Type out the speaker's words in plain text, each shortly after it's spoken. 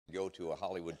go to a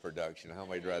Hollywood production. How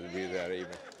many would rather do that? Amen.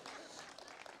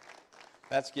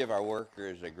 Let's give our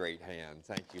workers a great hand.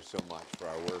 Thank you so much for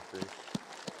our workers.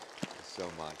 So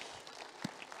much.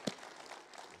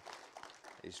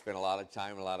 They spent a lot of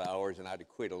time, a lot of hours, and I'd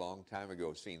quit a long time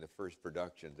ago seeing the first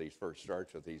productions, these first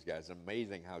starts with these guys.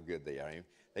 Amazing how good they are.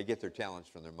 They get their talents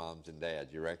from their moms and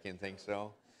dads. You reckon? Think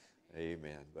so?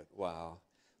 Amen. But wow.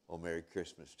 Well, Merry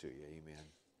Christmas to you. Amen.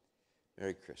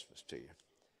 Merry Christmas to you.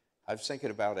 I was thinking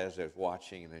about as I was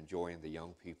watching and enjoying the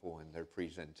young people and their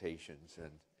presentations,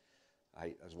 and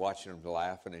I was watching them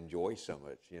laugh and enjoy some of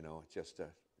it. You know, it's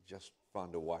just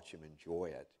fun to watch them enjoy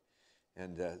it.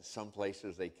 And some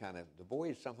places the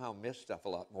boys somehow miss stuff a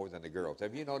lot more than the girls.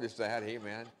 Have you noticed that?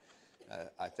 Amen.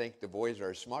 I think the boys are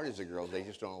as smart as the girls. They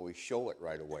just don't always show it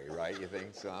right away, right? You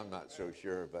think so? I'm not so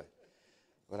sure.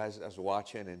 But I was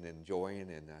watching and enjoying,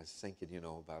 and I was thinking, you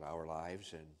know, about our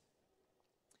lives and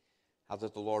how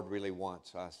that the Lord really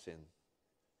wants us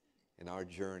in our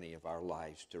journey of our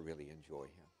lives to really enjoy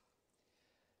Him.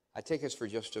 I take us for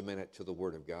just a minute to the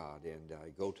Word of God and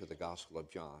go to the Gospel of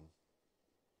John.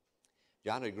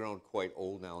 John had grown quite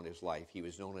old now in his life. He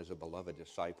was known as a beloved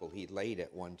disciple. He laid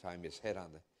at one time his head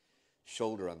on the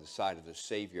shoulder on the side of the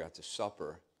Savior at the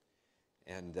supper.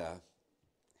 And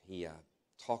he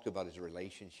talked about his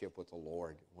relationship with the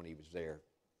Lord when he was there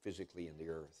physically in the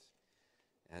earth.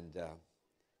 And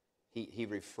he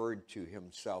referred to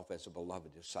himself as a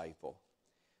beloved disciple.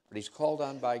 But he's called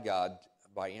on by God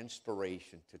by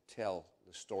inspiration to tell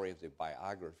the story of the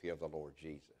biography of the Lord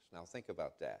Jesus. Now think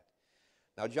about that.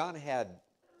 Now, John had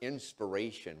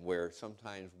inspiration where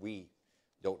sometimes we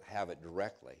don't have it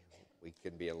directly. We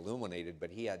can be illuminated,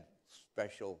 but he had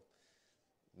special,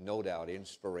 no doubt,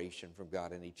 inspiration from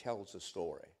God, and he tells the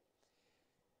story.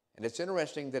 And it's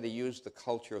interesting that he used the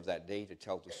culture of that day to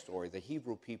tell the story. The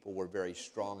Hebrew people were very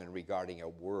strong in regarding a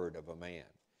word of a man.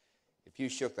 If you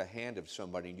shook the hand of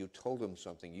somebody and you told them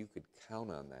something, you could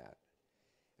count on that.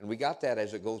 And we got that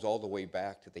as it goes all the way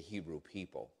back to the Hebrew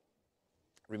people.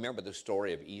 Remember the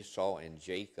story of Esau and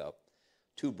Jacob,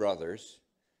 two brothers,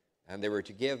 and they were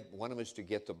to give, one of them was to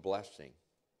get the blessing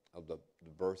of the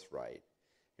birthright.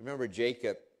 Remember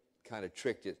Jacob kind of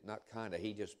tricked it, not kind of,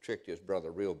 he just tricked his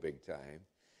brother real big time.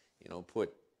 You know,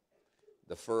 put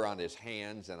the fur on his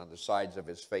hands and on the sides of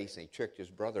his face, and he tricked his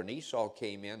brother. And Esau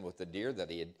came in with the deer that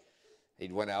he'd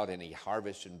went out and he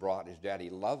harvested and brought his dad.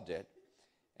 He loved it,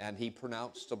 and he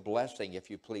pronounced the blessing, if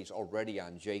you please, already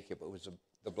on Jacob. It was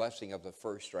the blessing of the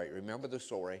first right. Remember the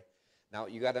story. Now,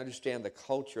 you got to understand the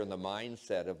culture and the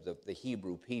mindset of the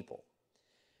Hebrew people.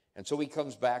 And so he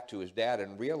comes back to his dad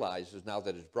and realizes now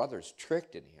that his brothers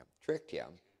tricked him.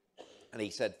 And he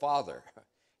said, Father,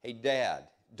 hey, Dad,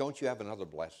 don't you have another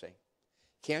blessing?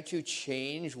 Can't you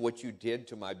change what you did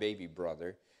to my baby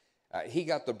brother? He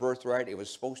got the birthright. It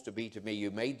was supposed to be to me. You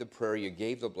made the prayer. You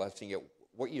gave the blessing.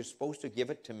 What you're supposed to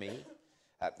give it to me?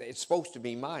 It's supposed to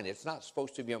be mine. It's not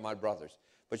supposed to be on my brother's.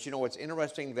 But you know, it's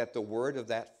interesting that the word of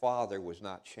that father was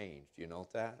not changed. You know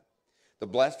that? The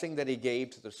blessing that he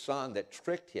gave to the son that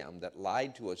tricked him, that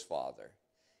lied to his father,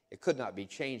 it could not be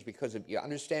changed because you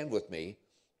understand with me,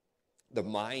 the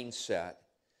mindset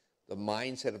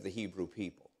of the Hebrew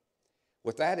people.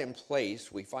 With that in place,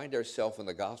 we find ourselves in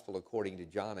the gospel according to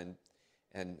John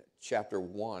and chapter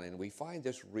 1, and we find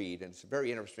this read, and it's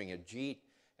very interesting,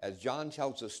 as John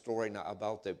tells the story now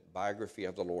about the biography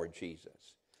of the Lord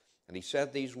Jesus. And he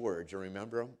said these words, you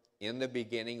remember them? In the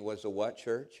beginning was the what,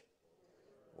 church?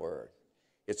 Word.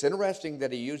 It's interesting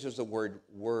that he uses the word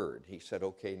word. He said,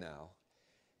 okay, now,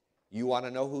 you want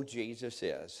to know who Jesus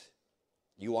is.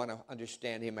 You want to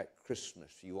understand him at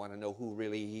Christmas. You want to know who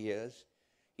really he is.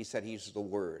 He said he's the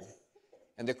Word.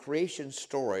 And the creation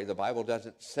story, the Bible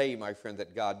doesn't say, my friend,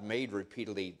 that God made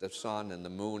repeatedly the sun and the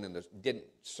moon, and didn't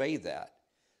say that.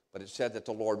 But it said that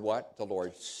the Lord what? The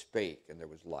Lord spake, and there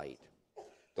was light.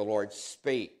 The Lord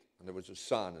spake, and there was a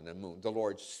sun and a moon. The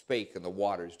Lord spake, and the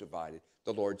waters divided.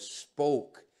 The Lord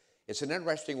spoke. It's an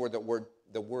interesting word.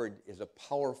 The word is a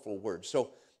powerful word.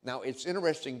 So now it's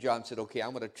interesting, John said, okay,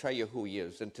 I'm going to tell you who he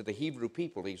is. And to the Hebrew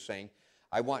people, he's saying,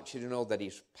 I want you to know that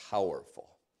he's powerful.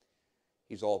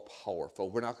 He's all powerful.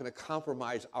 We're not going to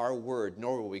compromise our word,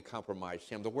 nor will we compromise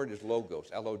him. The word is logos,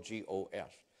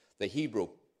 L-O-G-O-S. The Hebrew,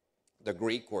 the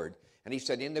Greek word. And he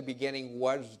said, in the beginning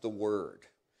was the Word.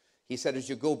 He said, as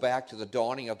you go back to the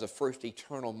dawning of the first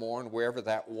eternal morn, wherever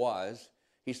that was,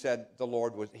 he said the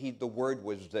Word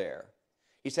was there.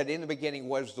 He said, in the beginning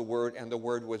was the Word, and the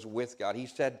Word was with God. He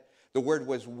said the Word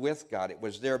was with God. It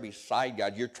was there beside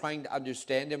God. You're trying to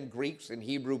understand him, Greeks and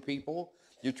Hebrew people.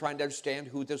 You're trying to understand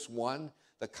who this one,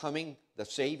 the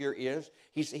Savior is.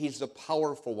 He's the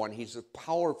powerful one. He's the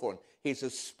powerful one. He's the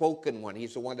spoken one.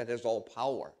 He's the one that has all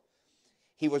power.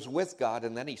 He was with God,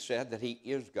 and then he said that he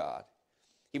is God.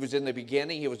 He was in the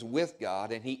beginning, he was with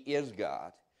God, and he is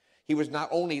God. He was not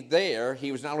only there,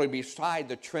 he was not only beside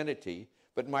the Trinity,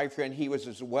 but my friend, he was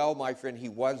as well, my friend, he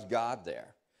was God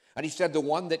there. And he said the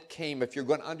one that came, if you're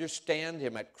going to understand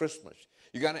him at Christmas,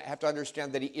 you're going to have to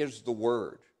understand that he is the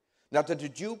Word. Now, to the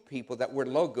Jew people, that word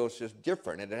logos is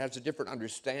different, and it has a different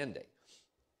understanding.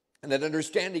 And that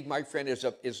understanding, my friend, it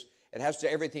has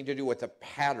everything to do with a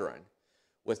pattern,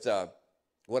 with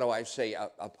what do I say,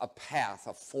 a path,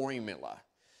 a formula.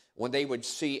 When they would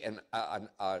see an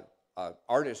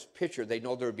artist's picture, they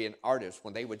know there would be an artist.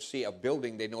 When they would see a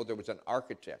building, they know there was an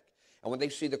architect. And when they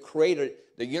see the creator,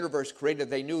 the universe created,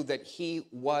 they knew that he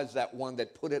was that one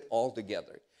that put it all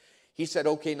together. He said,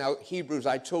 okay, now, Hebrews,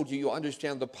 I told you, you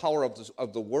understand the power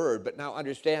of the word, but now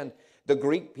understand the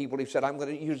Greek people. He said, I'm going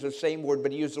to use the same word,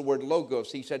 but he used the word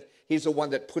logos. He said, he's the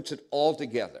one that puts it all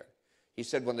together. He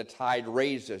said, when the tide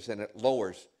raises and it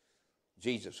lowers,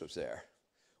 Jesus was there.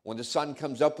 When the sun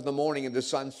comes up in the morning and the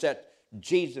sun sets,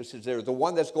 Jesus is there. The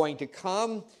one that's going to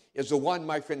come is the one,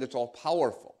 my friend, that's all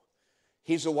powerful.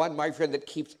 He's the one, my friend, that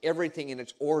keeps everything in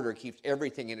its order, keeps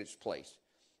everything in its place.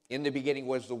 In the beginning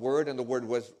was the Word, and the Word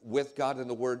was with God, and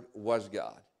the Word was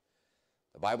God.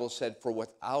 The Bible said, for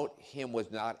without him was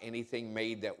not anything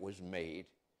made that was made.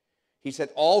 He said,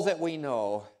 all that we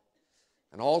know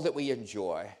and all that we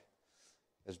enjoy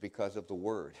is because of the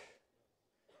Word.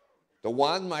 The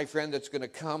one, my friend, that's going to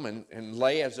come and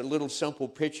lay as a little simple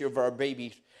picture of our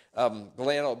baby,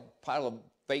 lay a pile of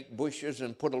fake bushes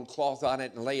and put a cloth on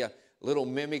it and lay a little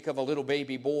mimic of a little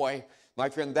baby boy. My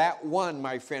friend, that one,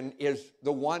 my friend, is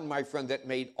the one, my friend, that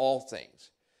made all things.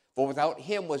 For without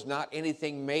him was not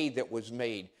anything made that was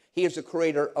made. He is the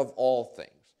creator of all things.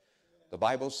 The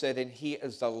Bible said, and he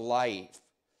is the light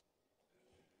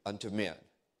unto men.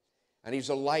 And he's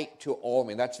a light to all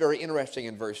men. That's very interesting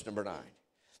in verse number 9.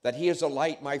 That he is a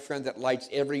light, my friend, that lights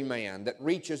every man, that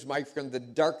reaches, my friend, the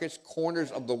darkest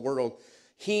corners of the world.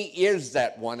 He is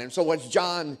that one. And so as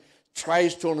John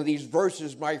tries to, in these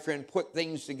verses, my friend, put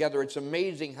things together, it's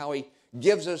amazing how he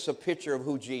gives us a picture of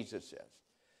who Jesus is.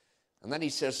 And then he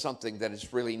says something that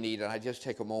is really neat, and I just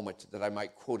take a moment that I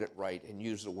might quote it right and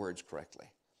use the words correctly.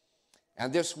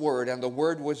 And this word, and the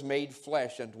word was made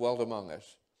flesh and dwelt among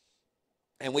us.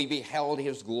 And we beheld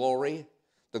his glory,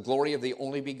 the glory of the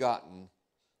only begotten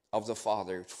of the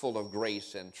Father, full of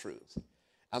grace and truth.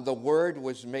 And the Word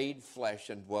was made flesh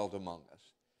and dwelt among us.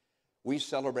 We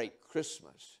celebrate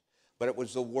Christmas, but it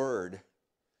was the Word,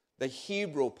 the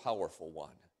Hebrew powerful one.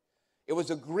 It was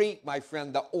the Greek, my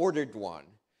friend, the ordered one.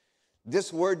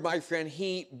 This Word, my friend,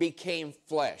 he became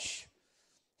flesh.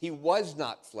 He was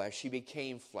not flesh, he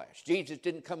became flesh. Jesus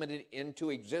didn't come into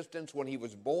existence when he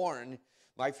was born.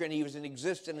 My friend, he was in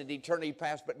existence in eternity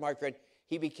past, but my friend,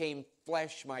 he became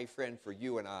flesh, my friend, for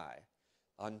you and I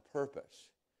on purpose.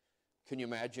 Can you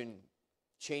imagine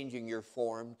changing your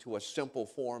form to a simple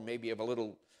form, maybe of a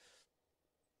little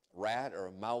rat or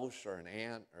a mouse or an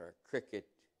ant or a cricket?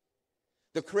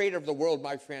 The creator of the world,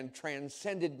 my friend,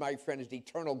 transcended, my friend, his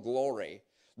eternal glory,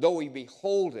 though we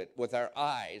behold it with our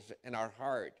eyes and our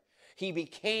heart. He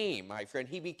became, my friend,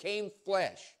 he became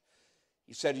flesh.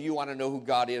 He said, you want to know who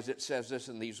God is? It says this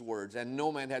in these words, and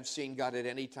no man had seen God at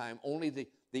any time, only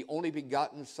the only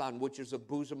begotten Son, which is the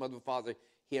bosom of the Father,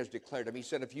 he has declared him. He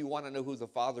said, if you want to know who the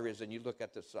Father is, and you look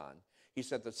at the Son, he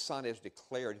said, the Son has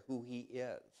declared who he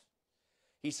is.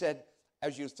 He said,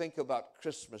 as you think about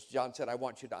Christmas, John said, I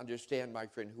want you to understand, my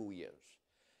friend, who he is.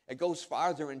 It goes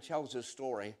farther and tells a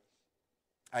story.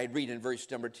 I read in verse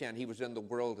number 10, he was in the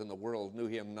world, and the world knew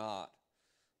him not.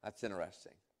 That's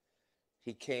interesting.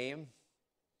 He came.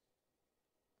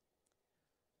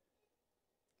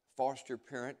 Foster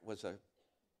parent was a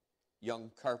young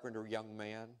carpenter, young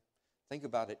man. Think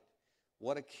about it.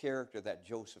 What a character that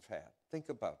Joseph had. Think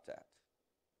about that.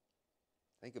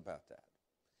 Think about that.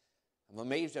 I'm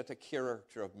amazed at the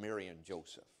character of Mary and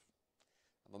Joseph.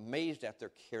 I'm amazed at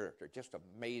their character, just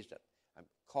amazed at, I'm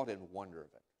caught in wonder of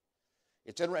it.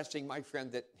 It's interesting, my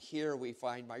friend, that here we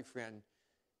find, my friend,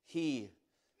 he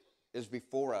is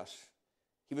before us.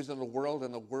 He was in the world,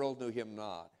 and the world knew him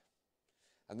not.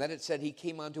 And then it said he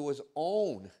came unto his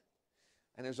own,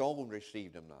 and his own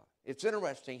received him not. It's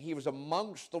interesting. He was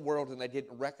amongst the world, and they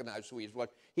didn't recognize who he was.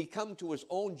 He come to his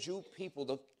own Jew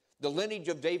people, the lineage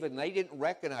of David, and they didn't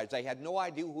recognize. They had no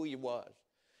idea who he was.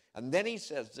 And then he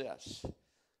says this.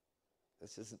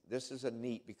 This is a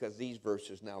neat, because these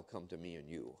verses now come to me and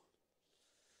you.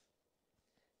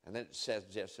 And then it says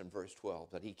this in verse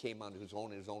 12, that he came unto his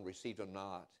own, and his own received him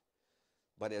not.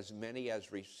 But as many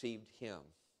as received him.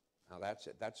 Now that's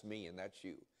it. That's me and that's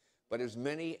you. But as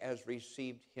many as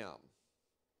received him,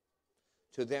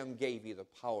 to them gave he the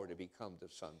power to become the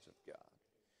sons of God.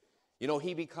 You know,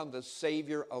 he became the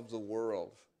Savior of the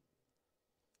world.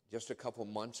 Just a couple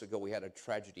months ago, we had a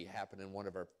tragedy happen in one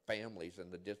of our families,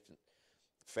 in the distant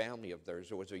family of theirs.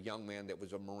 There was a young man that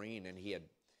was a Marine, and he had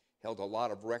held a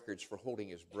lot of records for holding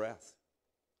his breath.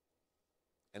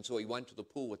 And so he went to the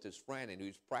pool with his friend, and he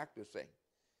was practicing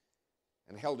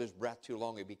and held his breath too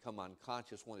long. He became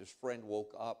unconscious. When his friend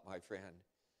woke up, my friend,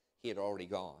 he had already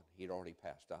gone. He had already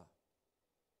passed on.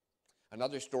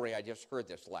 Another story, I just heard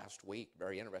this last week,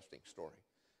 very interesting story.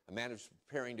 A man is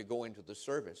preparing to go into the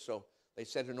service. So they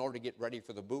said in order to get ready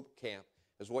for the boot camp,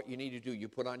 is what you need to do. You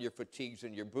put on your fatigues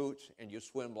and your boots, and you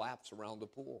swim laps around the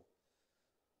pool.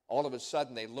 All of a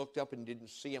sudden, they looked up and didn't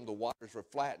see him. The waters were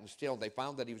flat and still. They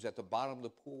found that he was at the bottom of the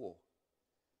pool.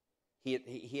 He'd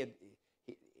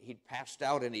passed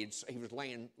out, and he was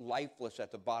laying lifeless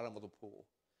at the bottom of the pool.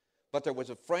 But there was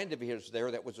a friend of his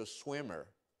there that was a swimmer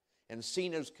and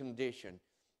seen his condition,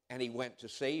 and he went to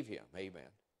save him. Amen.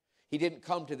 He didn't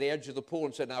come to the edge of the pool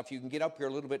and said, now, if you can get up here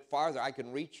a little bit farther, I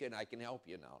can reach you and I can help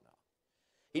you now.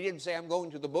 He didn't say, I'm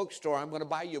going to the bookstore. I'm going to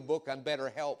buy you a book on better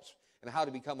helps and how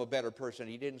to become a better person.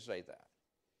 He didn't say that.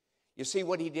 You see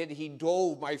what he did? He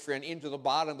dove, my friend, into the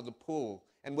bottom of the pool.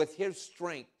 And with his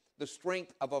strength, the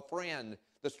strength of a friend,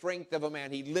 the strength of a man,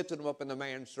 he lifted him up and the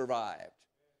man survived.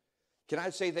 Can I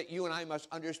say that you and I must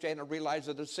understand and realize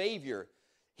that the Savior,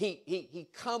 he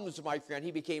comes, my friend.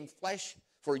 He became flesh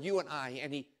for you and I,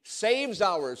 and he saves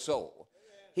our soul.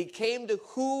 He came to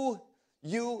who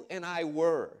you and I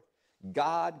were.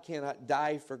 God cannot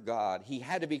die for God. He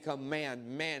had to become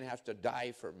man. Man has to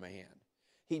die for man.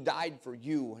 He died for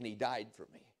you, and he died for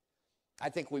me. I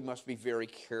think we must be very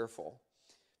careful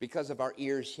because of our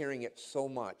ears hearing it so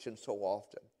much and so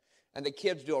often. And the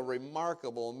kids do a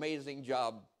remarkable, amazing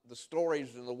job. The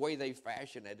stories and the way they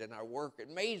fashion it in our work,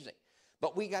 amazing.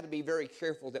 But we got to be very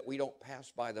careful that we don't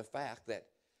pass by the fact that,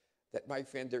 my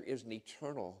friend, there is an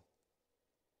eternal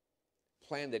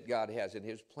plan that God has, and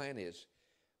his plan is,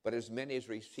 but as many as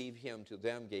receive him, to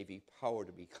them gave he power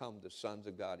to become the sons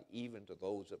of God, even to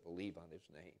those that believe on his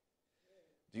name.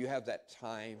 Do you have that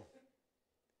time?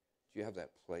 Do you have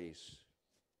that place?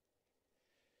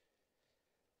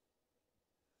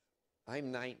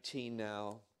 I'm 19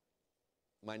 now.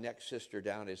 My next sister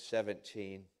down is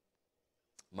 17.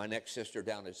 My next sister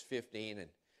down is 15, and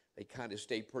they kind of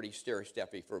stayed pretty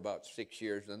stair-steppy for about 6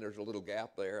 years. And then there's a little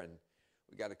gap there, and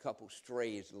we got a couple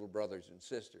strays, little brothers and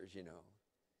sisters, you know.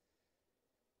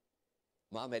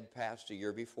 Mom had passed a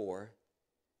year before.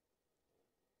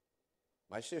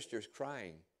 My sister's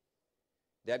crying.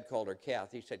 Dad called her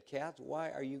Kath. He said, Kath,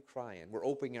 why are you crying? We're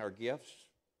opening our gifts.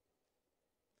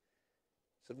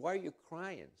 I said, why are you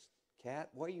crying? Kat,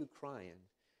 why are you crying?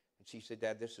 And she said,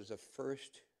 Dad, this is the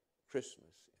first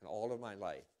Christmas in all of my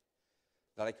life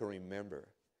that I can remember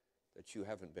that you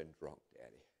haven't been drunk,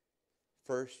 Daddy.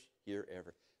 First year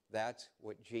ever. That's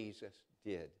what Jesus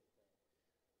did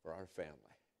for our family.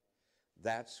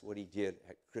 That's what he did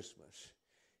at Christmas.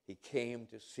 He came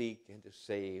to seek and to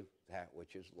save that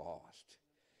which is lost.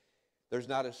 There's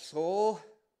not a soul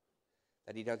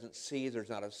that he doesn't see. There's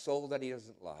not a soul that he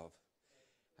doesn't love.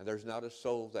 And there's not a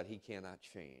soul that he cannot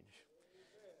change.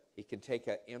 He can take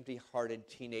an empty-hearted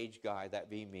teenage guy, that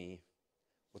be me,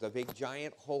 with a big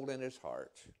giant hole in his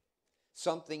heart,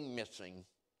 something missing,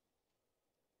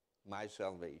 my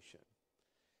salvation,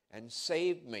 and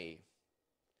save me,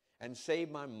 and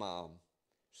save my mom,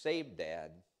 save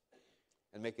Dad,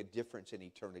 and make a difference in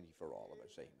eternity for all of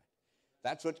us. Amen.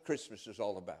 That's what Christmas is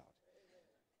all about.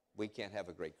 We can't have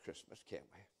a great Christmas, can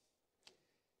we?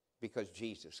 Because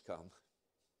Jesus come.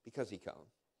 Because he come.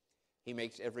 He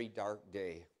makes every dark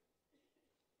day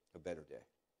a better day.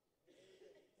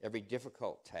 Every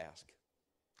difficult task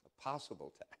a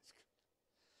possible task.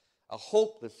 A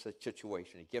hopeless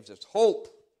situation. He gives us hope.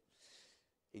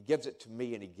 He gives it to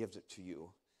me and he gives it to you.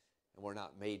 And we're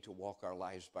not made to walk our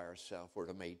lives by ourselves.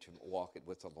 We're made to walk it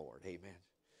with the Lord. Amen.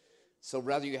 So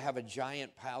whether you have a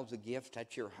giant piles of gifts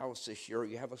at your house this year, or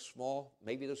you have a small,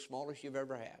 maybe the smallest you've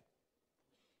ever had.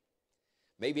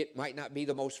 Maybe it might not be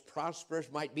the most prosperous,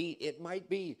 it might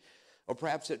be, or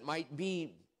perhaps it might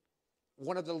be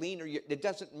one of the leaner. It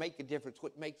doesn't make a difference.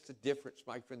 What makes the difference,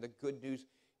 my friend, the good news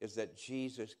is that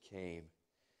Jesus came,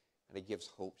 and he gives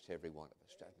hope to every one of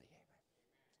us, doesn't he?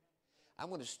 I'm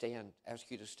going to ask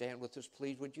you to stand with us,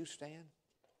 please. Would you stand?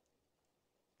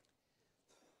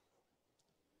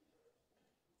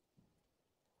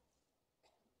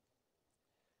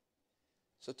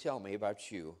 So tell me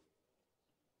about you.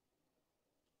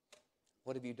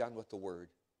 What have you done with the Word?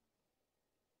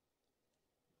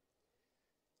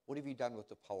 What have you done with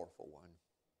the powerful one?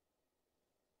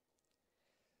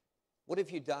 What have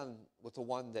you done with the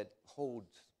one that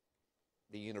holds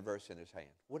the universe in his hand?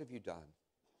 What have you done?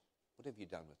 What have you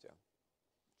done with them?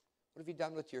 What have you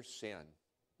done with your sin,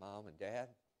 Mom and Dad,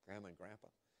 Grandma and Grandpa?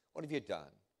 What have you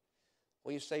done?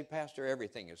 Well, you say, Pastor,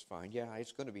 everything is fine. Yeah,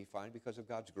 it's going to be fine because of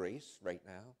God's grace right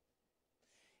now.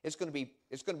 It's going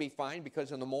to be fine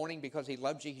because in the morning, because he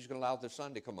loves you, he's going to allow the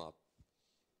sun to come up.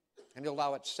 And he'll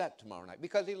allow it set tomorrow night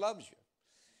because he loves you.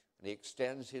 And he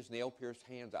extends his nail-pierced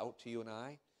hands out to you and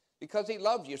I because he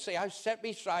loves you. Say, I sit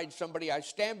beside somebody, I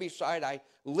stand beside, I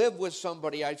live with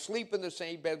somebody, I sleep in the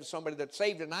same bed with somebody that's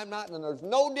saved, and I'm not, and there's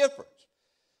no difference.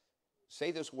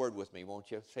 Say this word with me,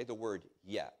 won't you? Say the word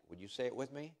yet. Would you say it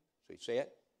with me? So you say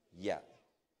it? Yet.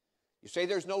 You say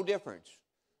there's no difference.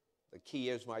 The key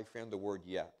is, my friend, the word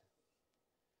yet.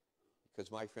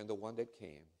 Because, my friend, the one that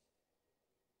came.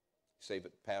 You say,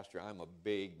 but Pastor, I'm a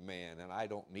big man, and I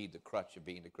don't need the crutch of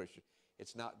being a Christian.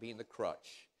 It's not being the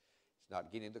crutch. It's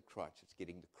not getting the crutch. It's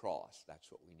getting the cross.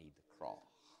 That's what we need, the cross.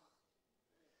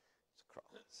 It's a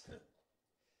cross.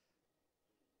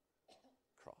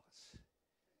 Cross.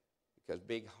 Because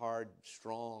big, hard,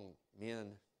 strong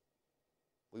men,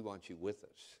 we want you with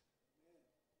us.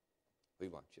 We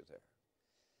want you there.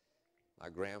 My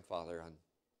grandfather on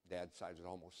Dad's side was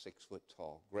almost 6 foot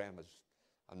tall. Grandma's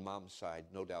on Mom's side,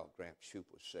 no doubt Gramp Shoup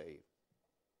was saved.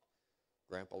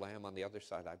 Grandpa Lamb on the other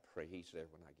side, I pray he's there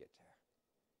when I get there.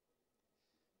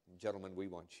 And gentlemen, we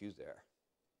want you there.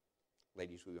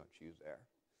 Ladies, we want you there.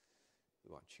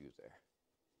 We want you there.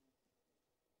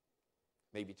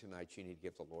 Maybe tonight you need to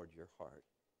give the Lord your heart.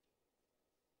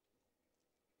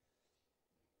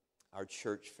 Our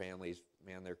church families,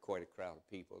 man, they're quite a crowd of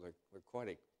people. They're quite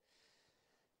a...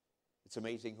 It's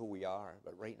amazing who we are,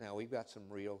 but right now we've got some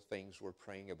real things we're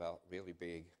praying about really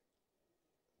big.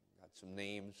 We've got some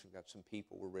names, we've got some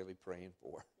people we're really praying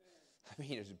for. I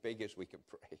mean, as big as we can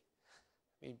pray.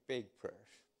 I mean, big prayers,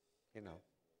 you know.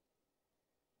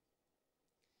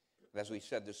 And as we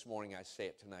said this morning, I say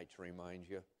it tonight to remind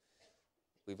you,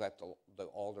 we've left the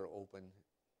altar open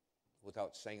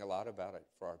without saying a lot about it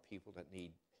for our people that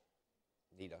need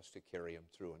us to carry them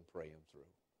through and pray them through.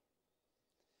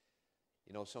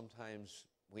 You know, sometimes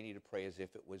we need to pray as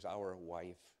if it was our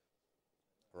wife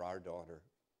or our daughter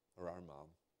or our mom.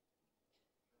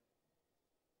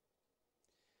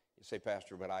 You say,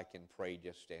 Pastor, but I can pray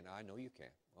just staying. I know you can.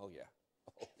 Oh, yeah.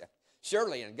 Oh, yeah.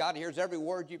 Surely, and God hears every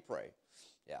word you pray.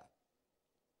 Yeah.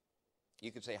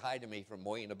 You can say hi to me from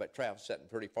way in the back. Trav's sitting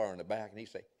pretty far in the back, and he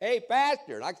say, hey,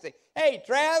 Pastor. And I can say, hey,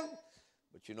 Trav.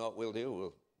 But you know what we'll do?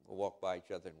 We'll walk by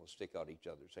each other, and we'll stick out each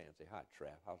other's hands and say, hi,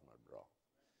 Trav, how's my bro?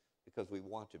 Because we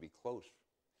want to be close.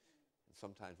 And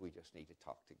sometimes we just need to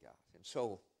talk to God. And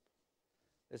so,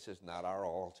 this is not our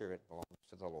altar. It belongs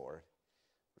to the Lord.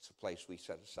 It's a place we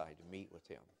set aside to meet with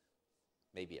him.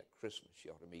 Maybe at Christmas you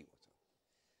ought to meet with him.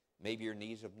 Maybe your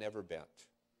knees have never bent.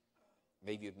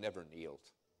 Maybe you've never kneeled.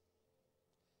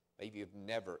 Maybe you've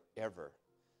never, ever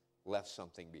left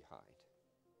something behind.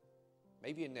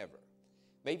 Maybe you never.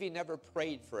 Maybe you never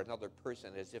prayed for another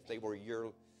person as if they were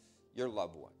your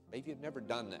loved one. Maybe you've never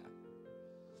done that.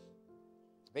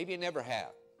 Maybe you never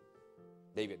have.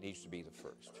 Maybe it needs to be the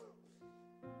first.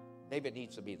 Maybe it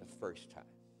needs to be the first time.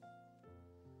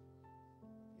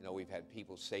 You know, we've had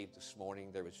people saved this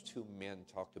morning. There was 2 men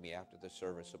talk to me after the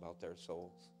service about their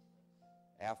souls.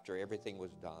 After everything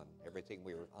was done, everything,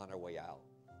 we were on our way out.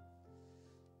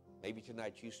 Maybe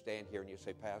tonight you stand here and you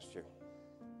say, Pastor,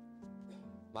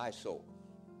 my soul,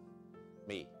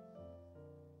 me,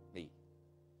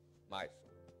 my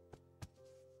soul.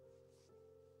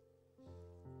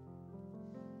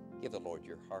 Give the Lord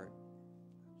your heart.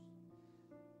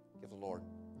 Give the Lord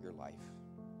your life.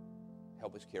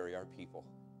 Help us carry our people.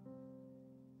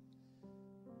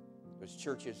 There's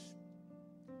churches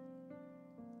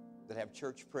that have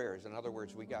church prayers. In other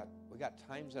words, we got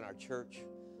times in our church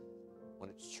when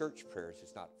it's church prayers.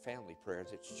 It's not family prayers.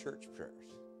 It's church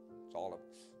prayers. It's all of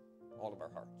us, all of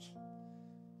our hearts.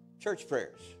 Church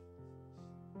prayers.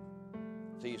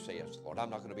 So you say, yes, Lord, I'm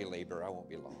not going to be a laborer. I won't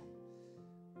be long.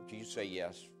 But you say,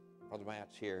 yes, Brother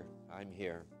Matt's here. I'm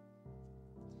here.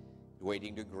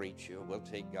 Waiting to greet you. We'll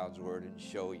take God's word and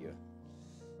show you,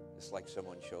 just like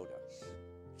someone showed us.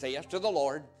 Say yes to the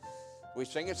Lord. We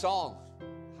sing a song.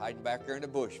 Hiding back there in the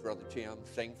bush, Brother Tim.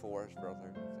 Sing for us,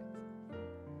 brother.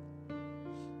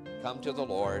 Come to the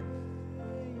Lord.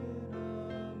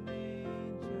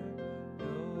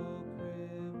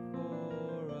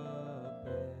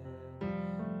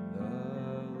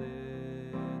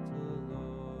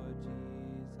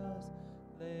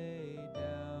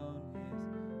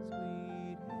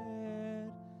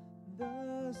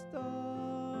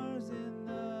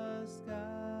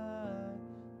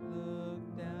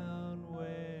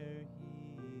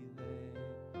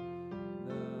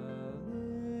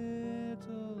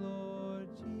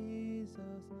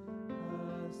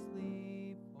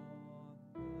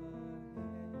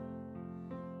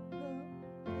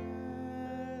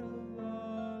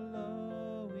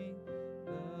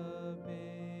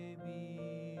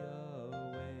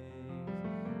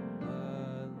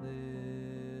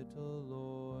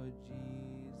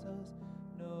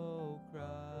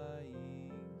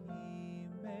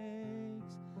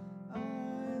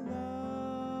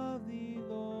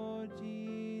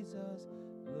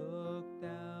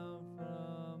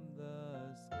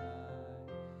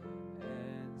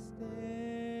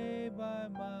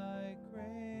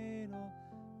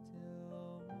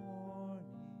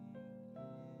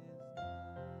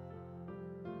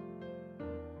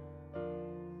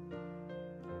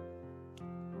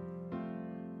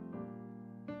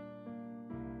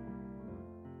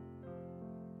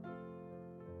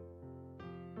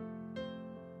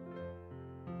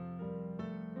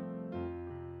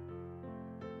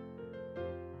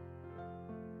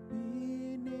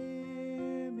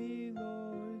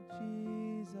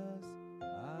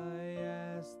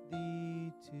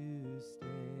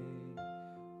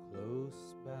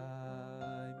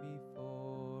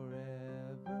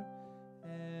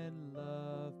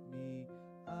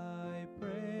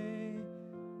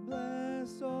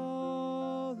 us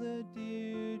all the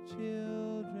dear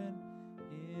children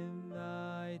in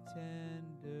thy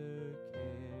tender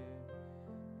care,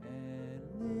 and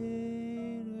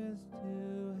lead us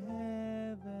to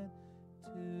heaven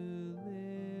to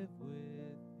live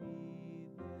with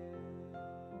thee there.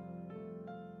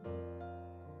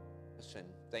 Listen,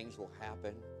 things will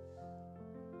happen.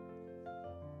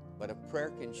 But if prayer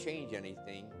can change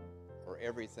anything or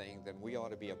everything, then we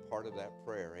ought to be a part of that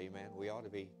prayer. Amen. We ought to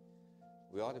be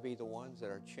the ones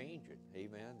that are changing.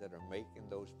 Amen. That are making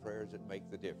those prayers that make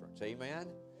the difference. Amen.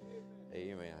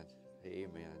 Amen.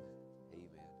 Amen.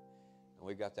 Amen. And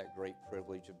we got that great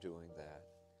privilege of doing that.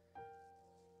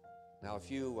 Now,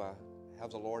 if you have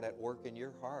the Lord at work in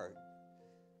your heart,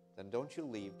 then don't you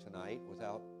leave tonight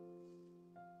without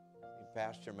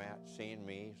Pastor Matt seeing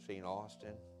me, seeing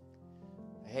Austin.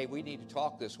 Hey, we need to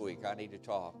talk this week. I need to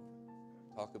talk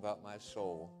about my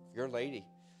soul. If you're a lady,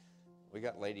 we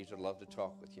got ladies that love to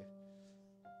talk with you,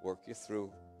 work you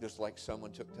through, just like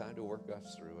someone took time to work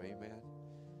us through. Amen.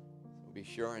 So be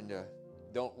sure and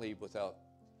don't leave without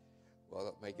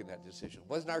making that decision.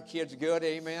 Wasn't our kids good?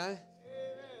 Amen.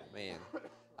 Man,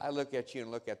 I look at you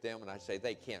and look at them and I say,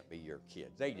 they can't be your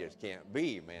kids. They just can't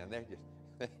be, man.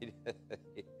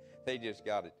 They just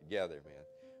got it together, man.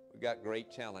 We got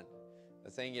great talent. The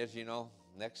thing is,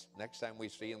 next time we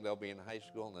see them, they'll be in high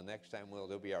school, and the next time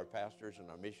they'll be our pastors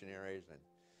and our missionaries, and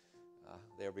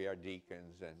they'll be our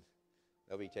deacons, and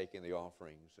they'll be taking the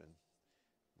offerings, and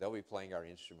they'll be playing our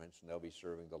instruments, and they'll be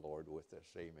serving the Lord with us.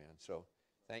 Amen. So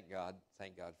thank God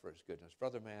for His goodness.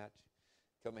 Brother Matt,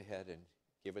 come ahead and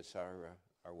give us our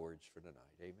words for tonight.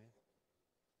 Amen.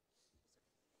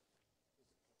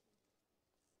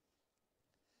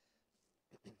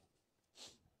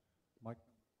 Mike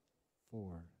 4.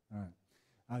 All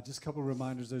right. Just a couple of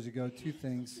reminders as you go. Two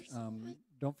things.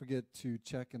 Don't forget to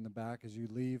check in the back as you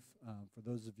leave. For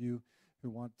those of you who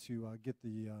want to get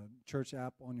the church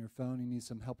app on your phone, you need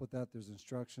some help with that. There's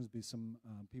instructions. Be some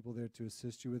people there to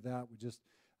assist you with that. We just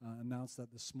announced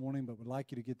that this morning, but would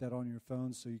like you to get that on your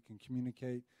phone so you can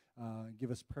communicate. Give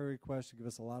us prayer requests. Give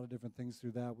us a lot of different things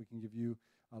through that. We can give you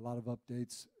a lot of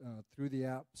updates through the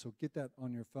app. So get that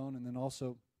on your phone. And then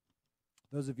also,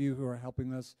 those of you who are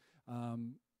helping us,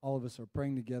 all of us are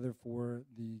praying together for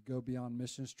the Go Beyond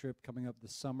Missions trip coming up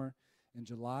this summer in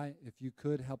July. If you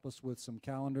could help us with some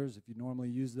calendars, if you normally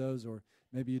use those, or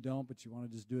maybe you don't, but you want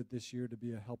to just do it this year to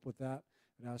be a help with that,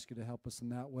 I'd ask you to help us in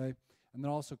that way. And then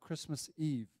also Christmas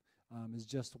Eve is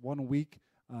just 1 week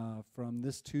from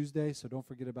this Tuesday, so don't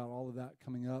forget about all of that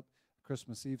coming up.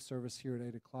 Christmas Eve service here at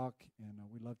 8 o'clock, and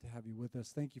we'd love to have you with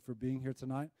us. Thank you for being here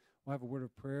tonight. We'll have a word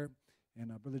of prayer.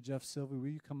 And Brother Jeff Sylvie, will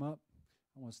you come up?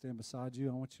 I want to stand beside you.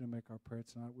 I want you to make our prayer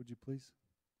tonight. Would you please?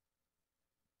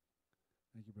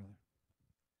 Thank you, brother.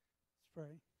 Let's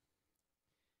pray.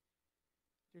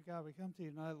 Dear God, we come to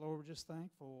you tonight, Lord. We're just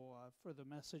thankful for the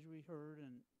message we heard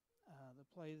and the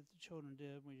play that the children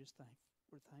did. We're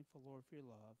thankful, Lord, for your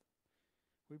love.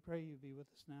 We pray you be with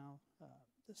us now.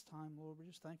 This time, Lord, we're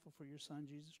just thankful for your Son,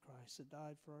 Jesus Christ, that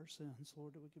died for our sins,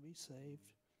 Lord, that we could be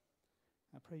saved.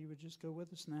 I pray you would just go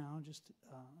with us now.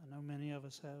 I know many of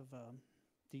us have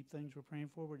deep things we're praying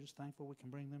for. We're just thankful we can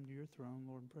bring them to your throne,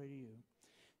 Lord, and pray to you.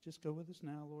 Just go with us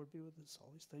now, Lord. Be with us. All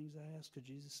these things I ask in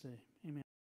Jesus' name. Amen.